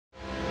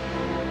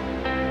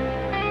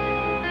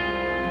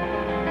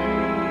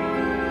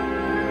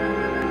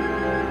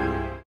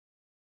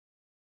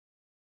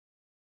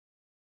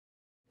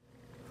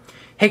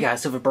Hey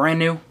guys, so if a brand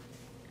new...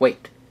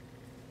 Wait.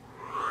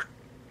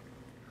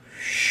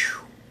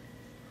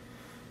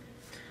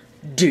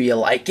 Do you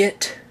like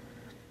it?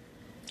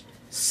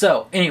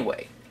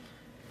 Anyway.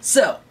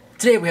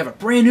 Today we have a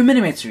brand new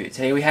Minimates review.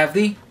 Today we have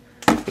the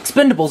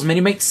Expendables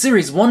Minimates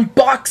Series 1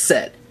 box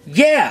set.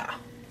 Yeah!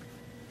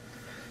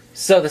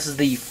 So this is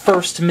the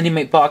first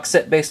Minimate box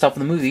set based off of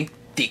the movie,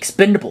 The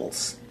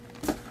Expendables.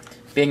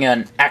 Being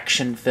an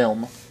action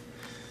film.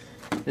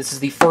 This is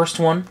the first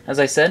one, as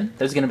I said.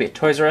 There's going to be a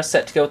Toys R Us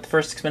set to go with the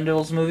first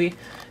Expendables movie,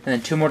 and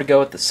then 2 more to go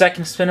with the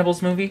second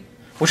Expendables movie,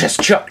 which has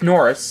Chuck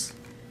Norris.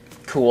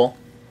 Cool.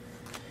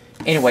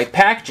 Anyway,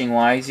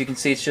 packaging-wise, you can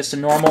see it's just a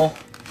normal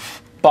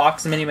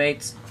box of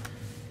Minimates.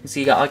 You can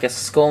see you got like a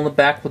skull in the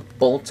back with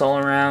bullets all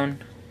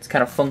around. It's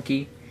kind of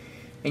funky.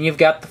 And you've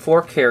got the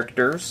 4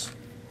 characters.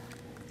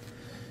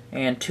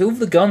 And 2 of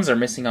the guns are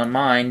missing on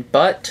mine,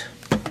 but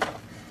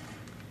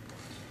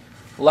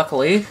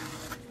luckily,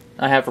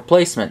 I have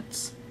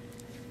replacements.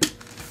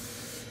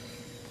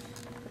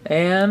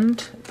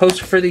 And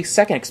poster for the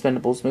second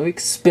Expendables movie,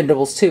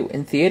 Expendables 2,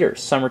 in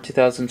theaters, summer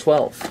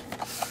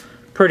 2012.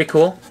 Pretty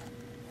cool.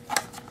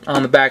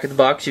 On the back of the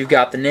box, you've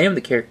got the name of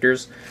the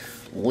characters,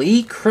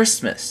 Lee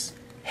Christmas,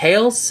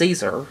 Hail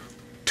Caesar,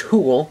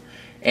 Tool,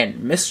 and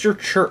Mr.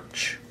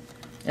 Church.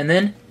 And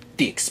then,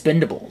 the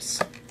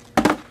Expendables.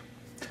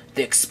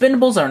 The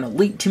Expendables are an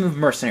elite team of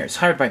mercenaries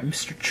hired by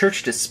Mr. Church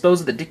to dispose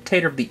of the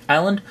dictator of the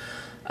island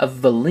of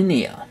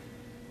Valenia.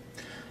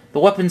 The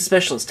weapons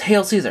specialist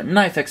Hail Caesar,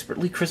 knife expert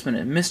Lee Christmas,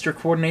 and Mr.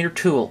 Coordinator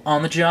Tool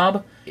on the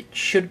job. It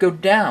should go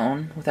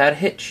down without a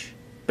hitch,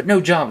 but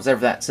no job is ever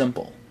that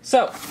simple.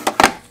 So,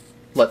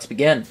 let's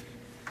begin.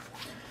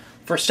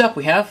 First up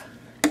we have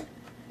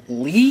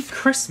Lee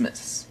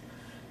Christmas,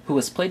 who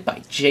was played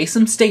by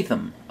Jason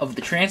Statham of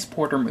the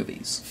Transporter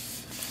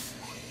movies.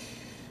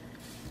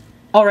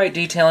 Alright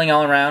detailing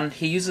all around.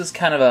 He uses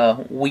kind of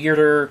a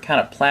weirder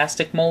kind of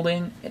plastic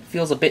molding. It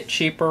feels a bit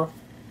cheaper.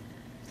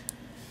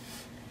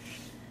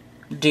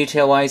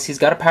 Detail-wise, he's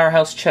got a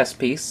powerhouse chest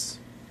piece,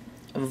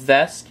 a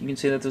vest. You can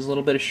see that there's a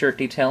little bit of shirt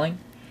detailing.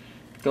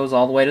 Goes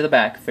all the way to the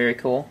back. Very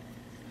cool.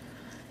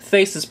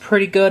 Face is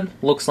pretty good.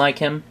 Looks like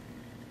him.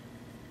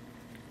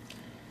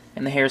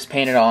 And the hair's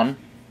painted on.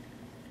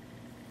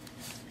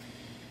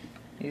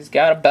 He's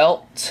got a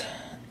belt.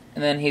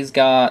 And then he's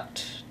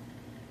got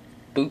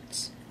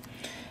boots.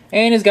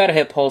 And he's got a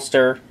hip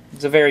holster.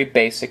 It's a very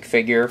basic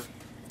figure.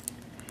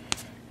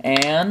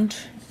 And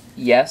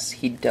yes,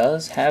 he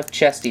does have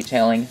chest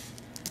detailing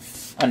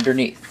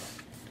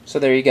underneath. So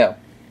there you go.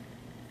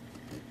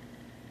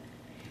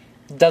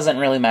 Doesn't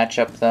really match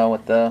up though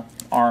with the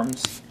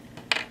arms,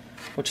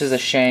 which is a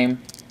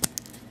shame.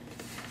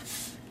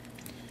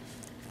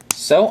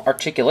 So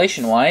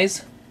articulation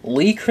wise,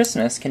 Lee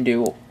Christmas can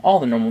do all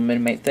the normal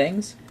Minimate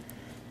things.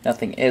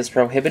 Nothing is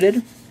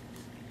prohibited.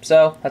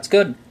 So that's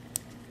good.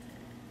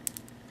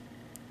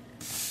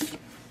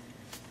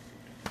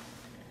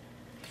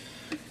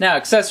 Now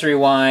accessory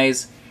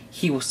wise,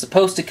 he was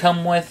supposed to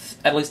come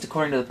with, at least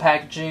according to the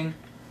packaging,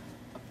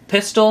 a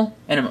pistol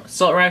and an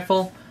assault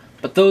rifle,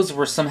 but those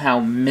were somehow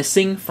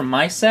missing from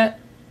my set,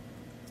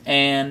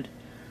 and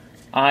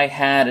I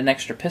had an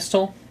extra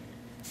pistol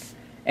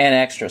and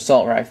an extra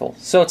assault rifle,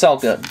 so it's all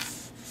good.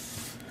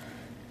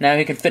 Now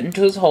he can fit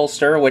into his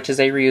holster, which is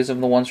a reuse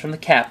of the ones from the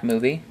Cap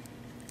movie.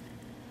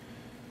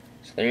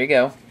 So there you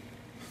go.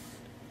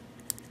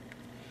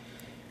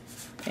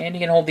 And he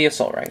can hold the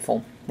assault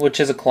rifle, which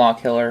is a claw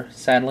killer,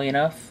 sadly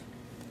enough.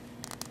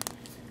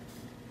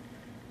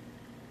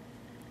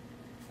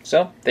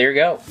 So, there you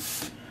go.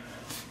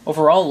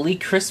 Overall, Lee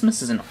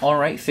Christmas is an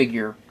alright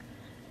figure.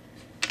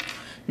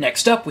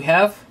 Next up, we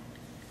have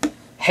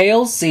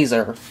Hail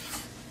Caesar.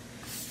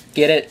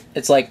 Get it?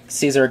 It's like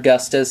Caesar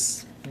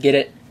Augustus. Get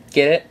it?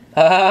 Get it?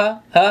 Ha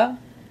ha ha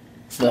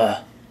ha.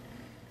 Ugh.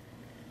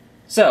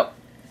 So,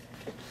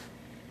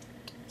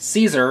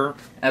 Caesar,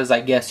 as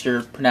I guess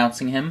you're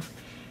pronouncing him,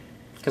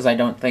 because I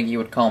don't think you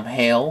would call him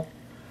Hale,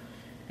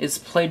 is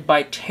played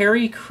by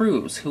Terry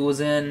Crews, who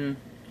was in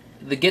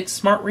the Get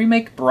Smart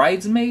remake,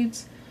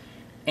 Bridesmaids,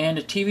 and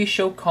a TV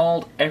show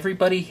called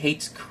Everybody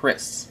Hates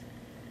Chris.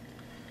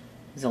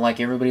 Is it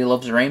like Everybody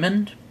Loves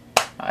Raymond?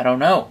 I don't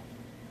know.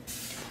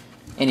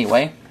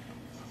 Anyway,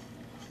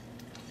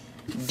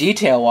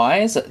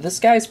 detail-wise, this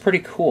guy's pretty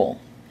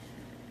cool.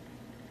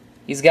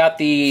 He's got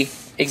the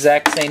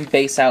exact same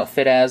base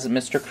outfit as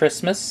Mr.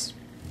 Christmas.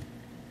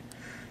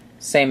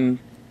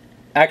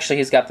 Actually,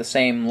 he's got the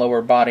same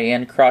lower body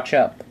and crotch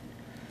up.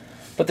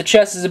 But the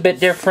chest is a bit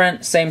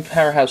different. Same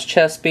powerhouse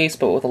chest piece,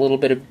 but with a little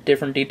bit of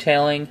different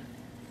detailing.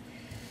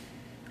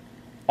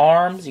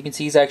 Arms, you can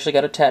see he's actually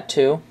got a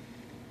tattoo.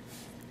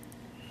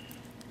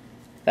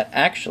 That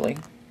actually,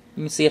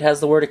 you can see it has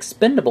the word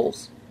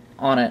Expendables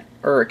on it,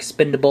 or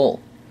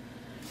expendable,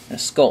 and a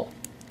skull.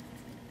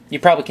 You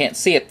probably can't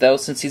see it though,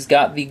 since he's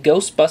got the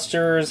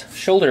Ghostbusters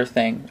shoulder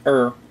thing,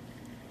 or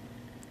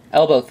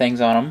elbow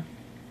things on him.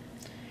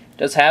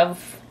 Does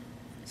have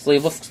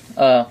sleeveless,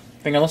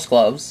 fingerless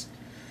gloves.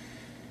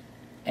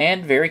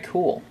 And very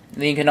cool.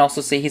 Then you can also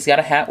see he's got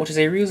a hat, which is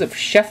a reuse of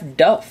Chef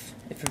Duff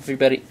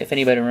if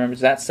anybody remembers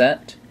that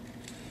set.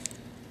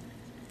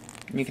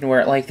 You can wear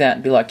it like that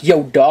and be like,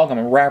 yo dog, I'm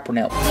a rapper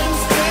now.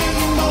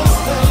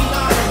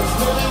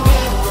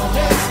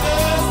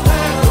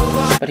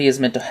 But he is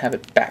meant to have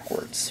it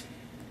backwards.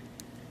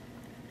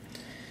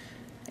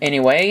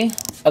 Anyway,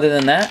 other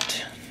than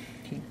that,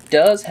 he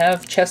does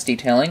have chest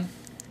detailing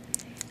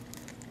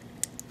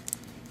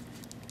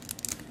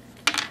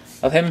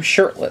of him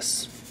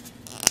shirtless.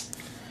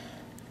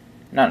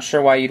 Not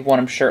sure why you'd want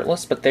him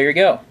shirtless, but there you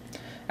go.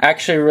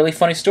 Actually, a really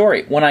funny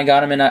story. When I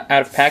got him out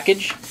of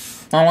package,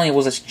 not only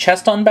was his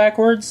chest on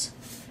backwards,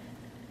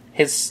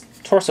 his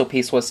torso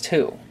piece was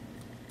too.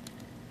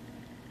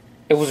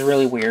 It was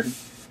really weird.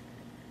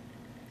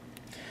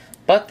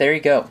 But there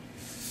you go.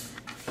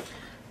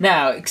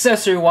 Now,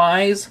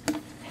 accessory-wise,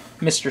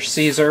 Mr.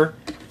 Caesar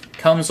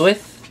comes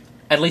with,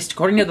 at least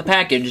according to the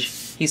package,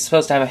 he's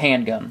supposed to have a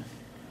handgun.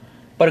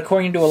 But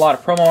according to a lot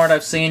of promo art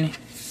I've seen,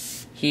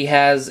 he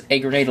has a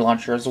grenade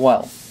launcher as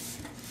well.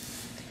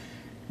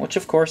 Which,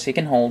 of course, he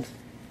can hold.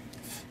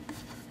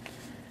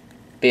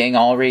 Being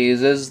all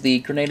reuses, the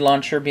grenade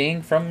launcher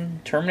being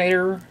from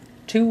Terminator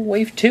 2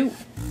 Wave 2.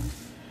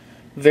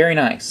 Very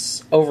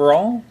nice.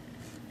 Overall,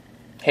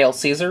 Hail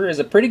Caesar is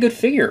a pretty good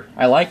figure.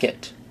 I like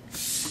it.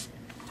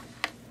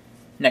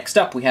 Next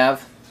up we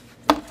have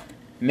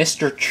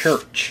Mr.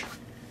 Church.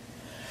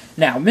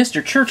 Now,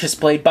 Mr. Church is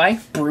played by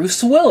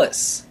Bruce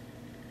Willis.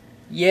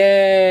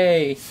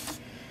 Yay!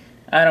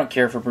 I don't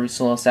care for Bruce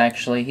Willis,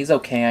 actually. He's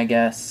okay, I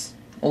guess.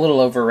 A little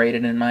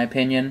overrated, in my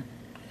opinion.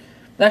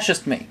 That's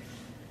just me.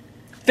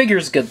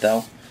 Figure's good,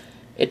 though.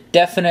 It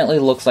definitely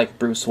looks like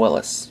Bruce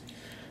Willis.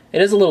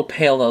 It is a little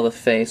pale, though, the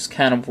face.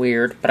 Kind of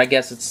weird, but I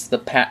guess it's the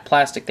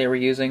plastic they were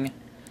using.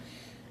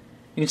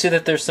 You can see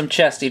that there's some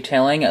chest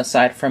detailing,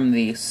 aside from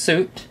the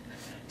suit.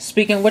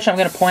 Speaking of which, I'm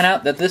going to point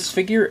out that this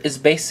figure is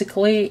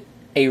basically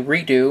a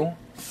redo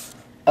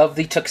of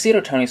the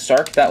Tuxedo Tony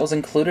Stark that was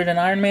included in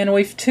Iron Man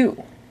Wave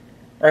 2.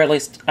 Or at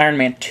least Iron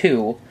Man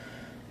 2,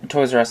 the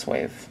Toys R Us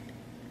Wave.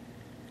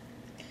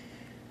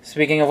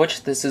 Speaking of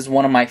which, this is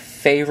one of my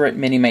favorite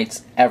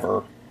Minimates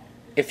ever.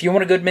 If you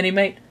want a good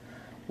Minimate,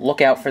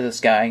 look out for this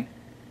guy.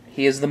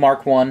 He is the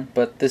Mark I,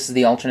 but this is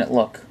the alternate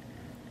look.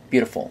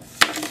 Beautiful.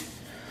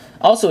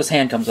 Also, his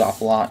hand comes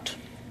off a lot.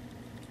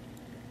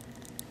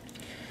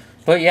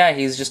 But yeah,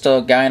 he's just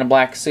a guy in a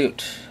black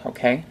suit.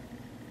 Okay.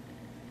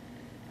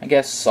 I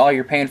guess all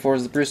you're paying for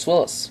is the Bruce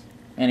Willis.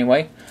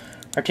 Anyway,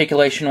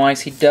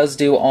 articulation-wise, he does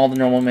do all the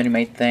normal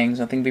Minimate things.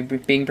 Nothing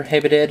being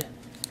prohibited.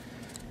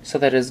 So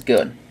that is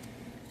good.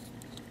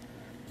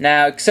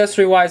 Now,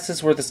 accessory-wise, this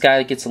is where this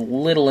guy gets a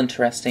little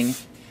interesting.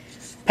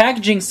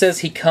 Packaging says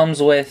he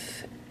comes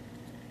with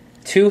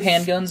 2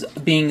 handguns,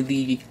 being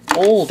the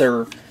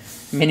older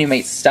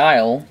Minimate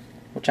style,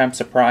 which I'm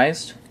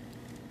surprised.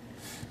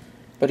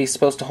 But he's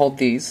supposed to hold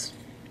these.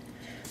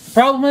 The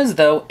problem is,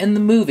 though, in the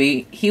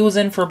movie, he was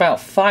in for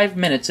about 5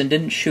 minutes and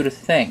didn't shoot a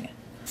thing.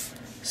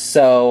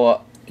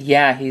 So,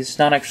 yeah, he's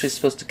not actually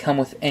supposed to come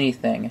with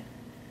anything.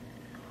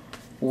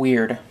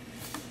 Weird.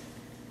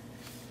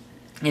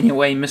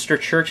 Anyway, Mr.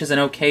 Church is an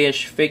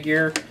okay-ish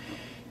figure.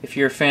 If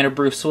you're a fan of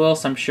Bruce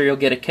Willis, I'm sure you'll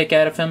get a kick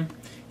out of him.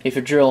 If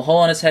you drill a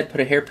hole in his head, put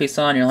a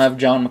hairpiece on, you'll have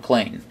John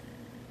McClane.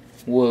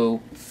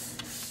 Whoa.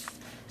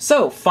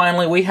 So,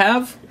 finally we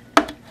have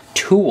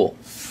Tool.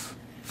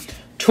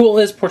 Tool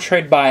is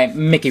portrayed by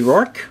Mickey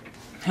Rourke,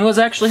 who has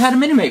actually had a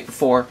Minimate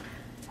before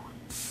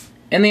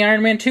in the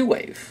Iron Man 2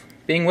 wave,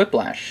 being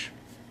Whiplash.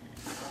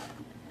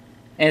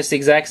 And it's the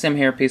exact same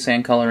hairpiece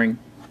and coloring.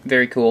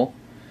 Very cool.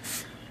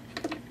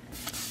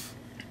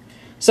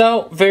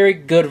 So, very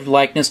good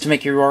likeness to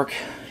Mickey Rourke.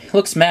 He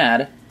looks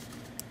mad.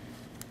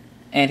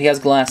 And he has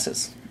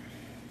glasses.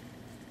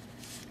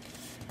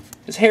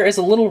 His hair is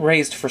a little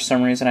raised for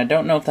some reason. I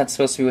don't know if that's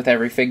supposed to be with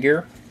every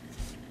figure.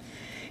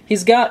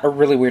 He's got a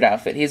really weird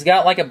outfit. He's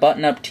got like a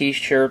button-up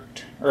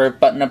t-shirt, or a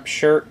button-up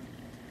shirt,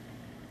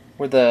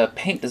 where the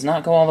paint does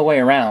not go all the way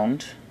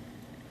around.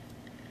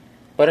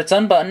 But it's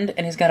unbuttoned,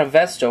 and he's got a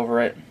vest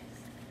over it.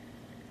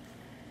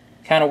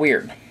 Kind of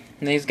weird.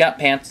 And he's got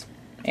pants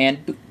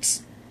and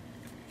boots.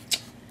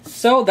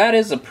 So that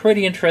is a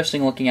pretty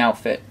interesting looking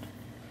outfit.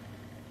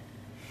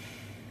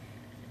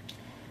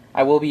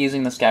 I will be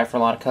using this guy for a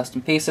lot of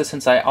custom pieces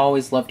since I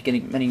always loved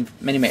getting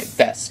Minimate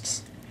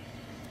vests.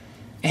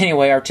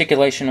 Anyway,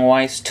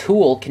 articulation-wise,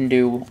 Tool can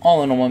do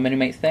all the normal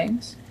Minimate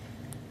things.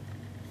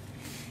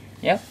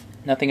 Yep,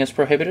 nothing is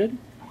prohibited.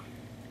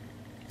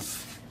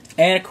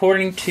 And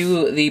according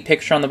to the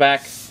picture on the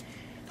back,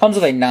 comes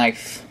with a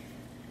knife.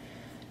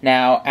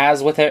 Now,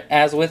 as with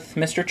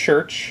Mr.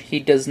 Church, he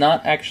does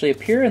not actually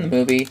appear in the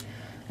movie,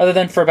 other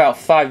than for about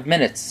 5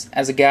 minutes,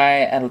 as a guy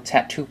at a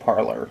tattoo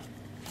parlor.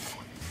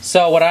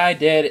 So what I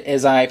did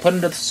is I put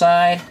him to the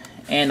side,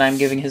 and I'm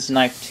giving his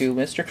knife to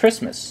Mr.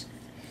 Christmas,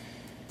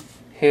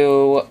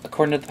 who,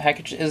 according to the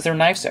package, is their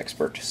knives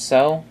expert.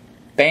 So,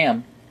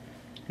 bam,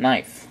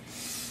 knife.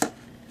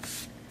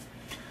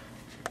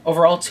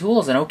 Overall,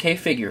 Tool is an okay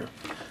figure.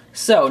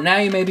 So, now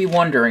you may be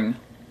wondering,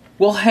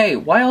 well, hey,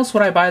 why else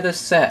would I buy this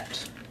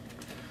set?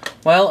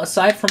 Well,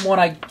 aside from what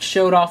I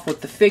showed off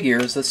with the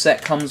figures, the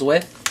set comes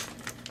with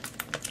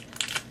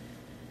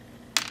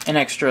an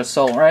extra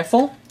assault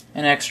rifle,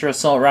 an extra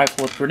assault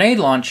rifle with grenade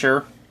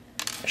launcher,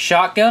 a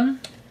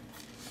shotgun,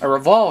 a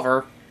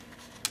revolver,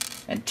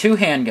 and 2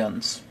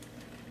 handguns.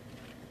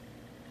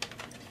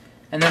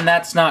 And then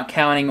that's not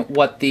counting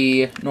what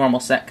the normal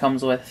set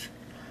comes with.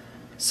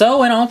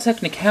 So, in all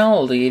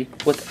technicality,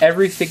 with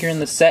every figure in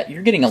the set,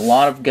 you're getting a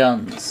lot of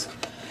guns.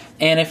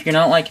 And if you're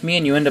not like me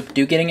and you end up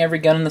getting every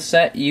gun in the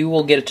set, you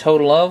will get a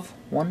total of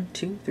 1,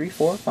 2, 3,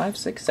 4, 5,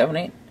 6, 7,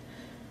 8,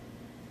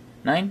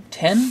 9,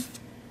 10,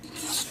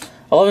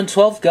 11,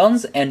 12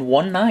 guns and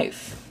 1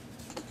 knife.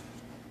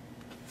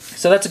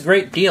 So that's a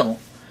great deal,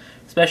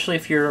 especially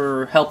if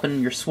you're helping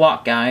your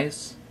SWAT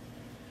guys.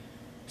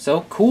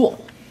 So,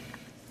 cool.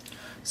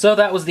 So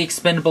that was the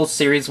Expendables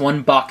Series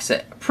 1 box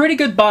set. A pretty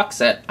good box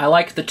set. I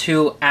like the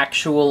 2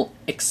 actual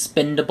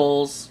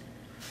Expendables.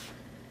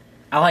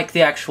 I like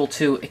the actual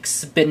 2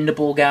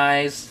 expendable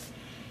guys.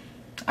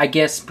 I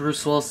guess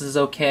Bruce Willis is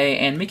okay,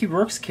 and Mickey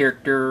Rourke's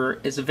character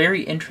is a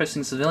very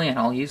interesting civilian.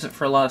 I'll use it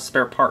for a lot of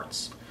spare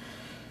parts.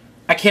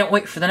 I can't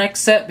wait for the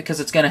next set because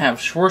it's going to have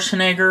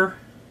Schwarzenegger,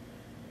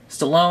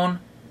 Stallone,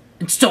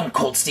 and Stone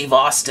Cold Steve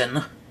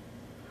Austin.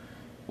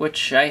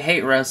 Which, I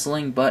hate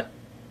wrestling, but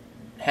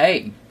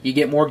hey, you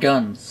get more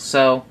guns.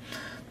 So,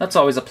 that's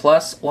always a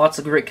plus. Lots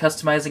of great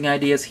customizing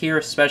ideas here,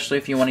 especially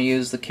if you want to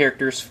use the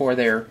characters for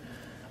their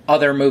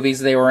other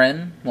movies they were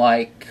in,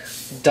 like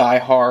Die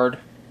Hard,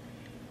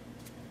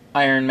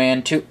 Iron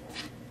Man 2,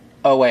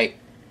 oh wait,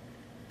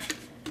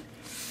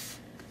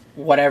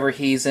 whatever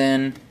he's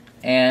in,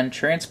 and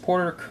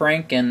Transporter,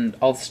 Crank, and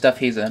all the stuff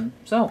he's in.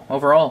 So,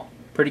 overall,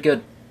 pretty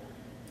good.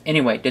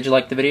 Anyway, did you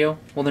like the video?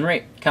 Well then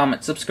rate,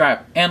 comment,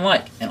 subscribe, and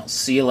like, and I'll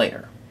see you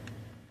later.